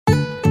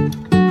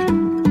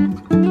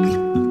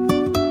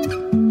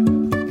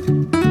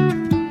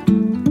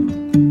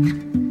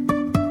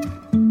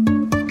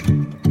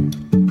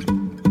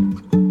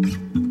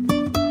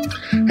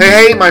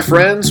Hey, my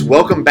friends,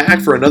 welcome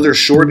back for another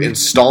short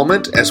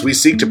installment as we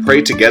seek to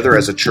pray together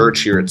as a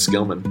church here at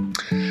Skillman.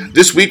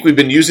 This week we've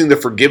been using the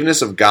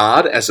forgiveness of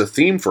God as a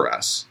theme for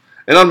us.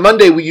 And on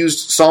Monday we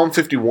used Psalm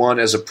 51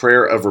 as a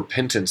prayer of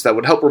repentance that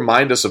would help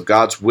remind us of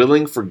God's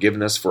willing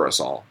forgiveness for us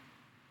all.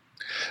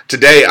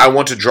 Today I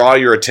want to draw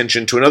your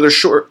attention to another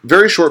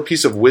very short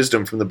piece of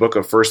wisdom from the book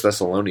of 1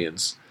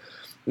 Thessalonians.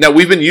 Now,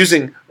 we've been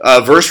using a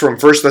verse from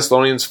 1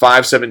 Thessalonians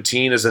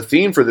 5:17 as a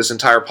theme for this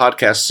entire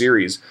podcast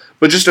series,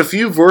 but just a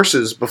few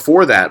verses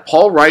before that,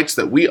 Paul writes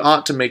that we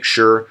ought to make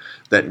sure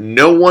that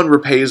no one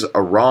repays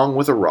a wrong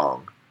with a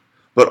wrong,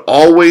 but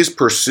always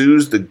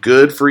pursues the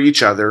good for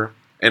each other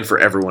and for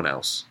everyone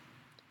else.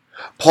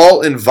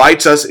 Paul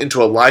invites us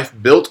into a life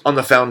built on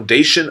the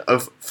foundation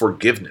of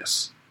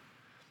forgiveness.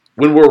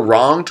 When we're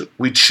wronged,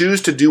 we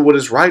choose to do what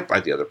is right by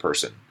the other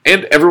person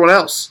and everyone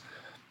else.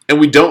 And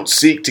we don't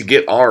seek to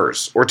get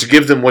ours or to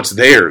give them what's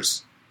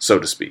theirs, so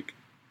to speak.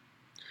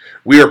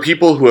 We are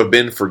people who have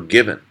been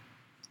forgiven,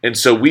 and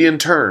so we in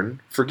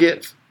turn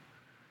forgive.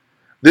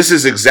 This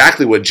is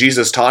exactly what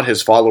Jesus taught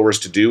his followers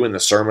to do in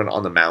the Sermon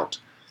on the Mount,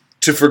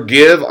 to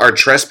forgive our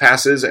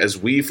trespasses as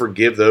we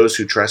forgive those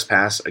who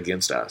trespass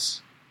against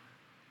us.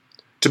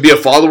 To be a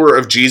follower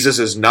of Jesus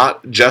is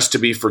not just to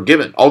be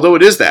forgiven, although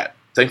it is that,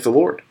 thank the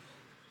Lord.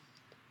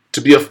 To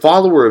be a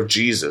follower of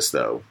Jesus,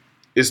 though,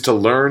 is to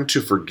learn to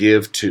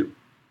forgive too.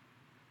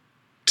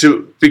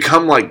 To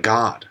become like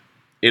God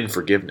in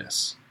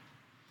forgiveness.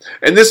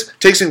 And this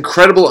takes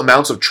incredible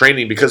amounts of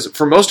training because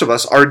for most of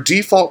us, our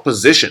default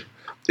position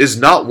is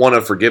not one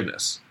of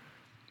forgiveness.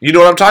 You know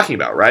what I'm talking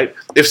about, right?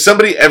 If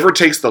somebody ever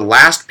takes the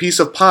last piece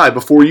of pie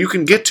before you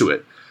can get to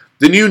it,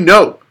 then you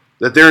know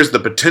that there is the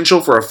potential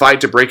for a fight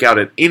to break out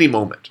at any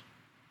moment.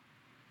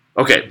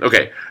 Okay.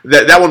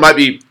 That one might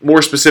be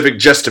more specific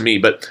just to me,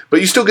 but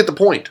you still get the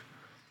point.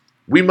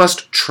 We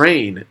must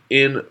train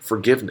in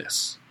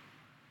forgiveness.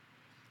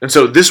 And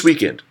so this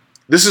weekend,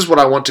 this is what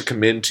I want to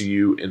commend to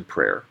you in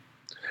prayer.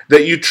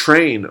 That you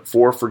train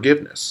for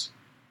forgiveness.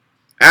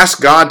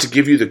 Ask God to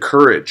give you the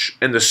courage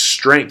and the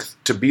strength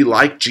to be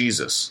like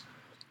Jesus,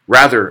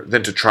 rather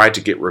than to try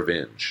to get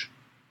revenge.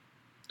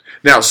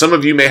 Now, some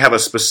of you may have a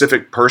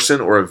specific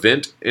person or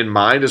event in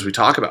mind as we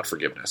talk about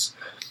forgiveness.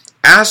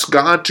 Ask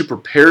God to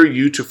prepare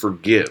you to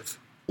forgive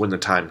when the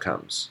time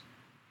comes.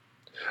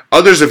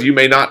 Others of you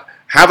may not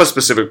have a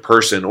specific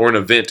person or an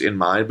event in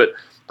mind, but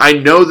I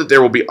know that there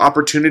will be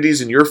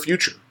opportunities in your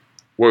future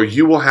where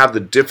you will have the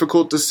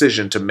difficult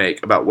decision to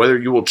make about whether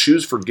you will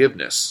choose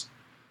forgiveness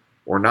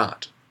or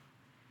not.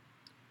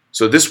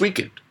 So this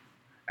weekend,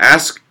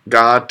 ask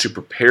God to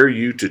prepare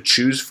you to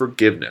choose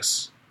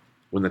forgiveness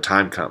when the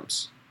time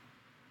comes.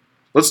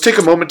 Let's take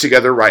a moment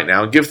together right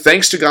now and give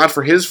thanks to God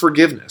for His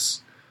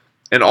forgiveness,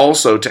 and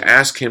also to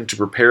ask Him to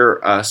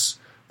prepare us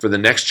for the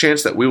next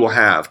chance that we will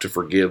have to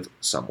forgive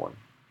someone.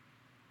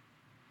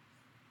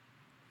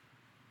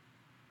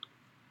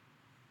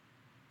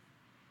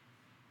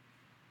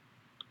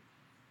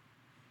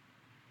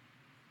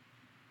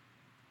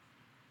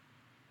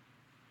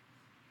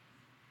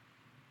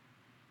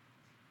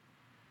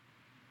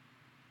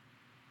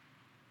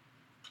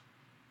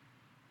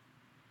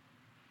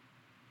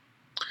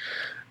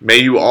 May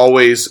you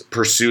always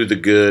pursue the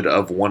good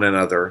of one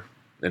another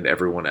and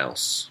everyone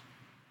else.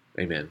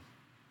 Amen.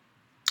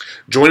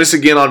 Join us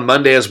again on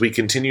Monday as we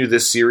continue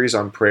this series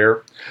on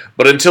prayer.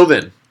 But until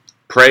then,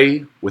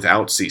 pray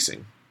without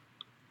ceasing.